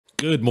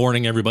Good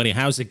morning, everybody.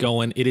 How's it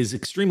going? It is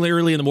extremely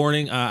early in the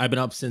morning. I've been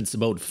up since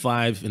about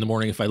 5 in the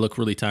morning. If I look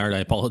really tired, I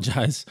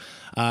apologize.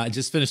 I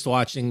just finished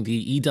watching the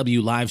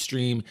EW live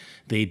stream.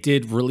 They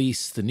did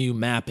release the new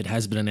map. It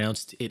has been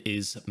announced. It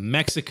is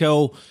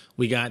Mexico.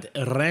 We got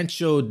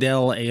Rancho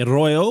Del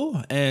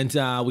Arroyo, and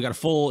we got a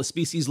full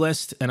species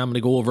list, and I'm going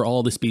to go over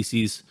all the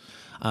species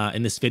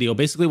in this video.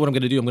 Basically, what I'm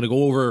going to do, I'm going to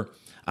go over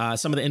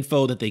some of the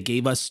info that they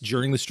gave us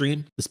during the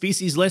stream. The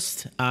species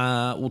list,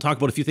 we'll talk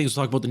about a few things.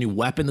 We'll talk about the new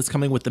weapon that's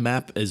coming with the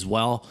map as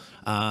well.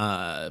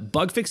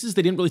 Bug fixes,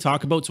 they didn't really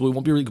talk about, so we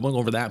won't be really going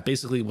over that.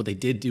 Basically, what they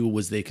did do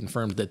was they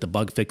confirmed that the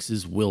bug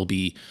fixes will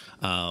be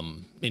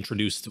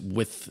introduced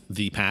with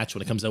the patch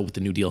when it comes out with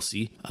the new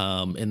DLC.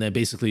 And then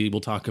basically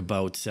we'll talk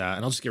about,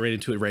 and I'll just get right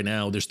into it right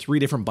now. There's 3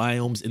 different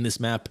biomes in this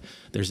map.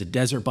 There's a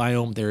desert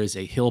biome, there is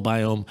a hill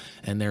biome,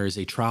 and there is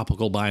a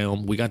tropical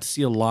biome. We got to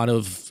see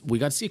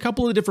a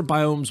couple of different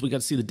biomes. We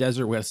got to see the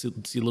desert. We got to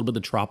see a little bit of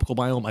the tropical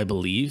biome, I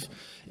believe,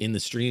 in the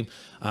stream.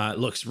 It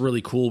looks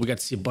really cool. We got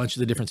to see a bunch of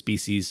the different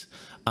species.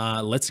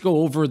 Let's go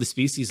over the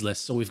species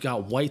list. So we've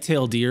got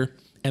whitetail deer,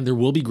 and there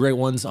will be great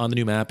ones on the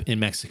new map in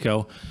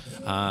Mexico.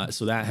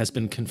 So that has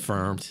been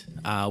confirmed.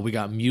 We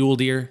got mule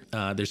deer.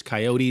 There's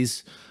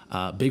coyotes,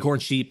 bighorn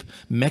sheep,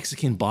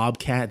 Mexican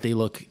bobcat. They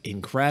look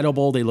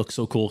incredible. They look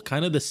so cool.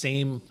 Kind of the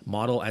same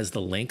model as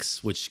the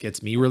lynx, which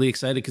gets me really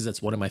excited because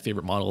that's one of my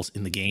favorite models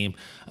in the game.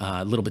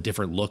 A little bit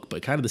different look,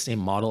 but kind of the same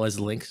model as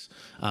the lynx.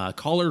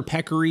 Collared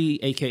peccary,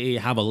 aka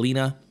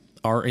javelina,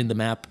 are in the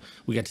map.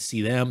 We got to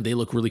see them. They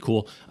look really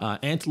cool.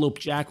 Antelope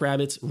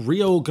jackrabbits,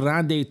 Rio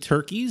Grande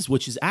turkeys,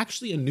 which is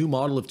actually a new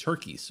model of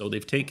turkeys. So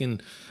they've taken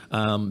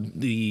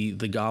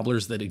the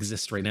gobblers that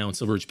exist right now in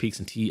Silver Ridge Peaks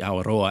and T.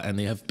 Aotearoa, and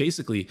they have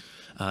basically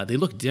they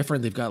look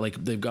different.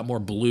 They've got more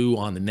blue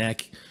on the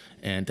neck.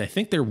 And I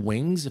think their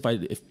wings, if I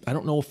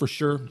don't know for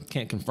sure,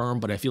 can't confirm,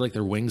 but I feel like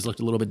their wings looked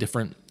a little bit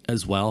different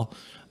as well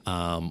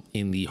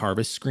in the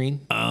harvest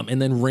screen.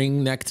 And then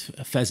ring-necked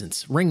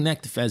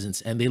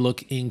pheasants, and they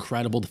look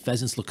incredible. The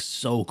pheasants look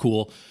so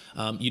cool.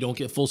 You don't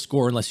get full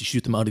score unless you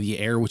shoot them out of the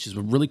air, which is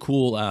a really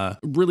cool,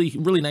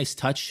 really nice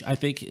touch, I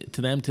think,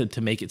 to them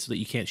to make it so that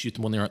you can't shoot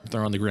them when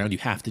they're on the ground. You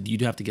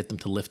do have to get them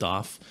to lift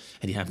off,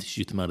 and you have to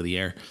shoot them out of the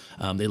air.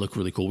 They look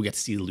really cool. We got to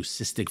see the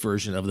leucistic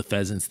version of the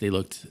pheasants. They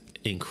looked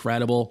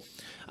incredible.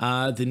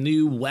 The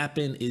new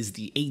weapon is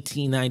the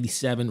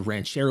 1897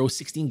 Ranchero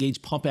 16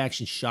 gauge pump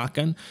action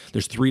shotgun.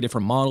 There's 3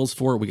 different models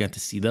for it. We got to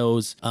see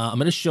those. I'm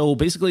going to show,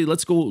 basically,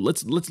 let's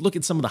look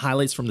at some of the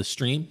highlights from the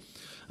stream.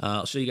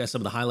 I'll show you guys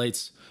some of the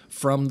highlights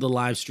from the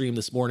live stream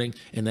this morning,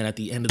 and then at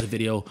the end of the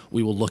video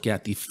we will look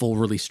at the full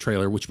release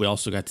trailer, which we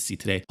also got to see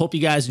today. Hope you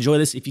guys enjoy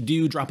this. If you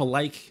do, drop a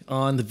like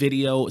on the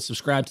video,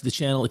 subscribe to the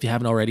channel if you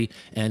haven't already,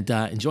 and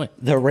enjoy.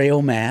 The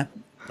real map,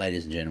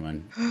 ladies and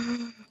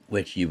gentlemen,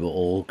 which you were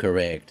all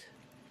correct,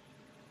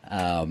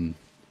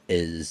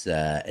 is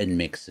in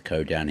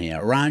Mexico down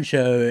here,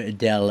 Rancho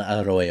Del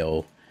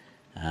Arroyo.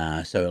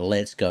 So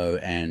let's go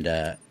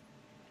and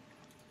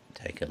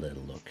take a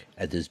little look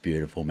at this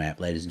beautiful map,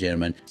 ladies and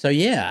gentlemen. So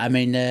yeah, I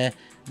mean,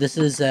 this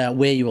is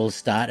where you will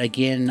start.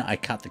 Again, I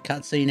cut the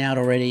cutscene out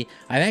already.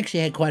 I've actually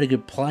had quite a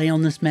good play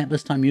on this map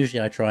this time.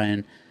 Usually I try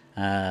and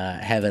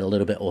have it a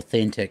little bit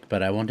authentic,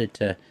 but I wanted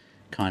to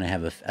kind of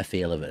have a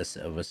feel of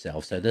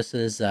itself. So this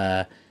is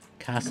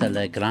Casa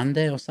La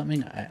Grande or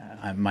something.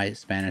 My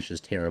Spanish is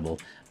terrible,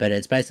 but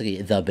it's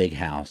basically the big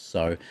house.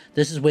 So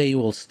this is where you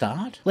will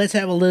start. Let's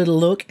have a little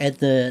look at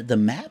the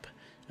map,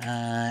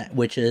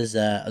 which is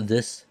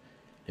this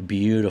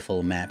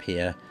beautiful map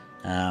here.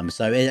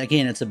 So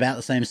again, it's about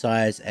the same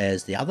size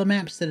as the other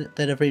maps that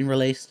have been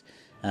released.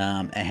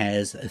 It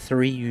has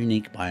 3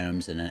 unique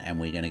biomes in it, and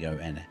we're going to go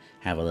and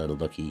have a little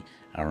looky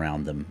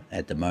around them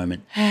at the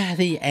moment.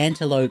 The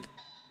Antelope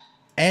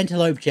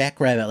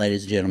JackRabbit,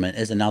 ladies and gentlemen,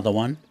 is another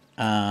one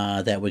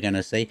that we're going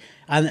to see.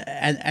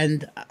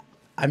 And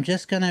I'm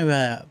just going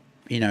to,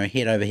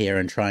 head over here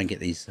and try and get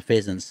these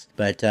pheasants.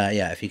 But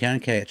yeah, if you can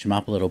catch them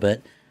up a little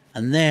bit,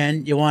 and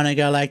then you want to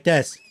go like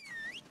this.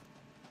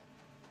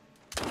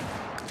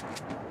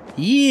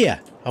 Yeah.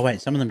 Oh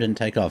wait, some of them didn't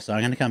take off, so I'm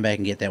going to come back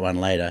and get that one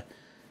later.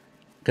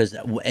 Because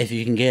if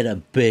you can get a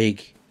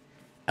big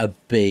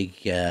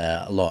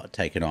lot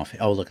taken off.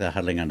 Oh look, they're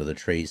huddling under the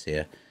trees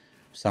here.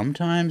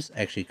 Sometimes,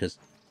 actually, because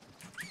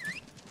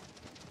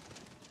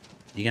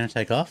you going to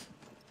take off?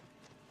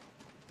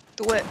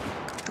 Do it.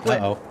 Do it.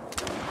 Uh-oh.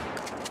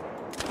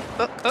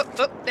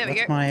 Oh, there we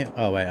go.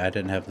 Oh wait, I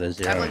didn't have the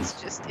zeroing. That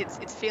one's just,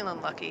 it's feeling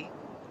lucky.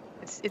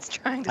 It's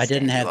trying to I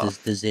didn't have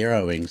the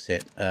zeroing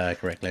set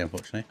correctly,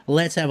 unfortunately.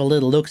 Let's have a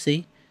little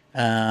look-see.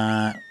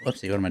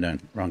 Whoopsie, what am I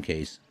doing? Wrong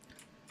keys.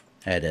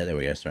 There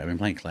we go. Sorry, I've been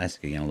playing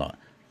Classic again a lot.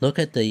 Look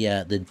at the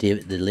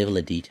level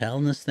of detail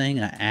in this thing.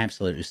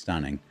 Absolutely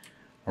stunning.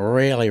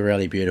 Really,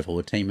 really beautiful.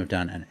 The team have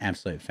done an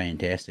absolute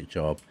fantastic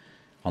job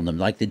on them.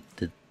 Like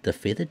the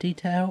feather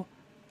detail.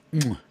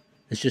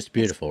 It's just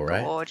beautiful,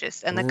 right?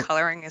 Gorgeous. And the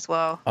colouring as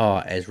well.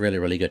 Oh, it's really,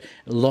 really good.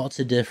 Lots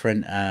of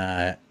different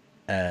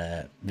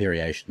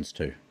variations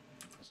too.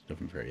 Lots of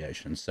different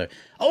variations. So,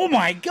 oh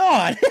my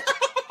god!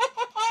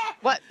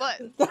 What?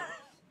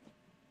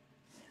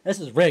 This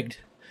is rigged.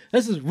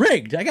 This is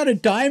rigged. I got a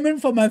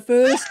diamond for my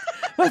first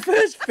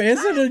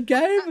pheasant in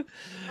game.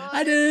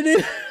 I didn't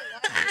even...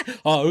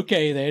 Oh,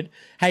 okay then.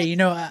 Hey, you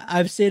know,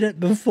 I've said it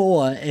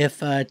before. If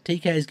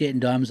TK's getting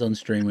diamonds on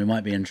stream, we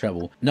might be in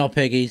trouble. Not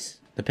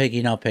piggies. The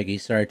piggy, not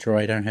piggies. Sorry,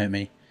 Troy, don't hurt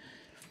me.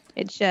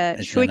 It's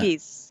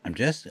Swiggies.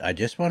 I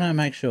just want to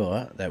make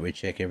sure that we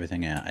check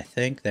everything out. I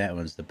think that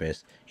one's the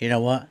best. You know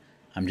what?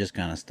 I'm just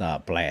gonna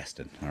start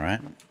blasting. All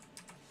right.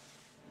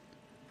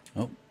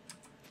 Oh.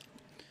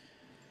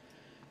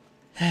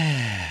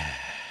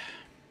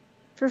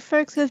 For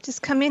folks who have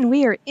just come in,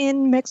 we are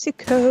in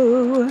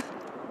Mexico.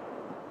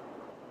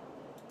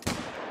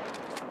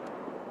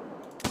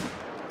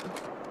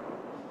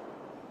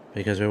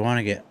 Because we want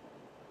to get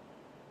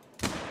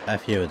a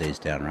few of these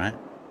down, right?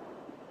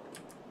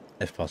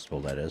 If possible,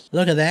 that is.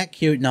 Look at that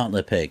cute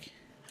knotlet pig.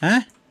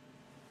 Huh?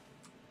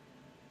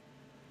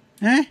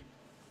 Huh?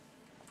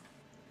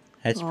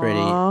 That's Aww.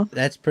 pretty.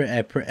 That's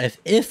pretty.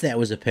 If that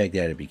was a pig,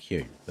 that'd be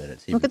cute. But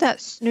it's even... Look at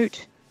that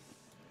snoot.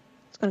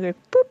 It's gonna go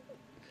boop.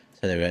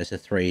 So there goes a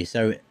 3.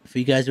 So for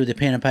you guys with the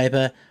pen and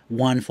paper,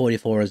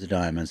 144 is a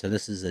diamond. So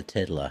this is a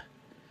tiddler.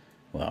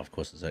 Well, of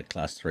course it's a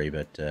class 3,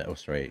 but or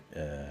sorry,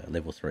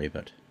 level 3,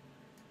 but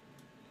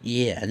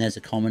yeah. And there's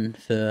a common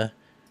for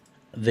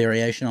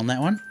variation on that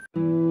one.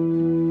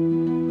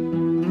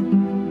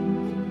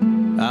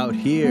 Out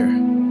here,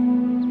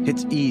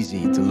 it's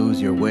easy to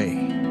lose your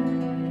way.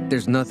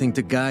 There's nothing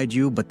to guide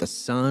you but the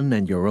sun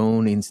and your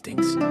own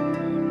instincts.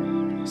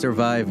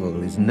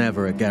 Survival is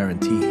never a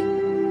guarantee,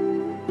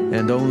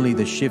 and only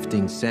the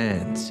shifting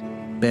sands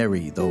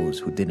bury those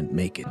who didn't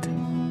make it.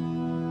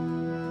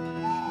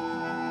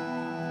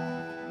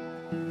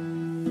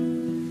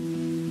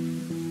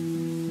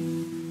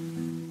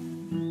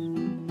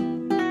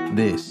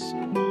 This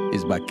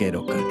is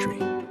Vaquero country.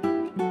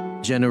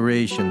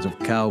 Generations of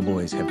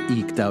cowboys have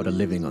eked out a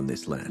living on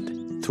this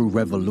land through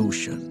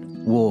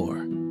revolution, war,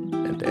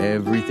 and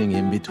everything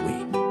in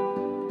between.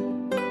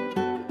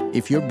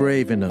 If you're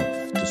brave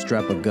enough to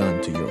strap a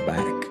gun to your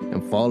back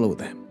and follow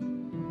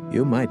them,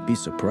 you might be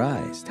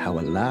surprised how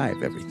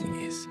alive everything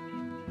is.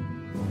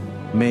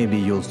 Maybe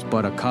you'll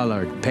spot a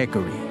collared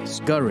peccary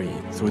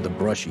scurrying through the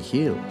brushy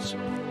hills,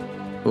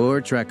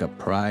 or track a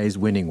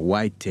prize-winning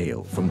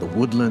whitetail from the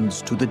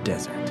woodlands to the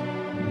desert.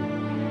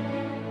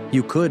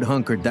 You could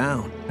hunker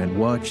down and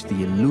watch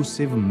the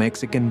elusive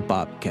Mexican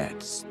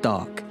bobcat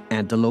stalk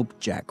antelope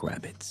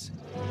jackrabbits.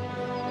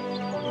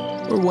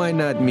 Or why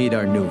not meet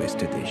our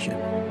newest addition?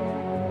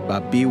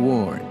 But be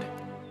warned,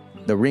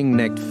 the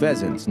ring-necked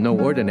pheasant's no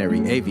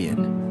ordinary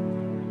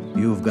avian.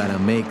 You've got to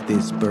make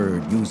this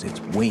bird use its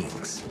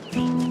wings.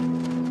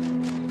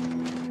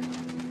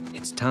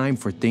 It's time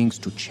for things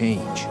to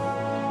change.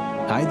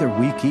 Either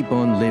we keep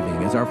on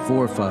living as our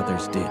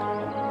forefathers did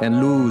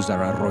and lose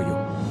our arroyo,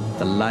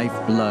 the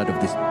lifeblood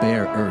of this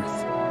bare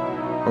earth,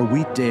 or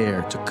we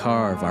dare to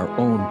carve our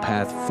own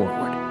path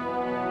forward.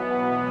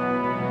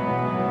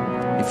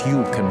 If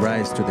you can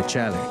rise to the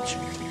challenge,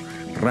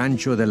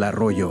 Rancho Del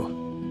Arroyo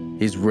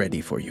is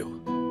ready for you.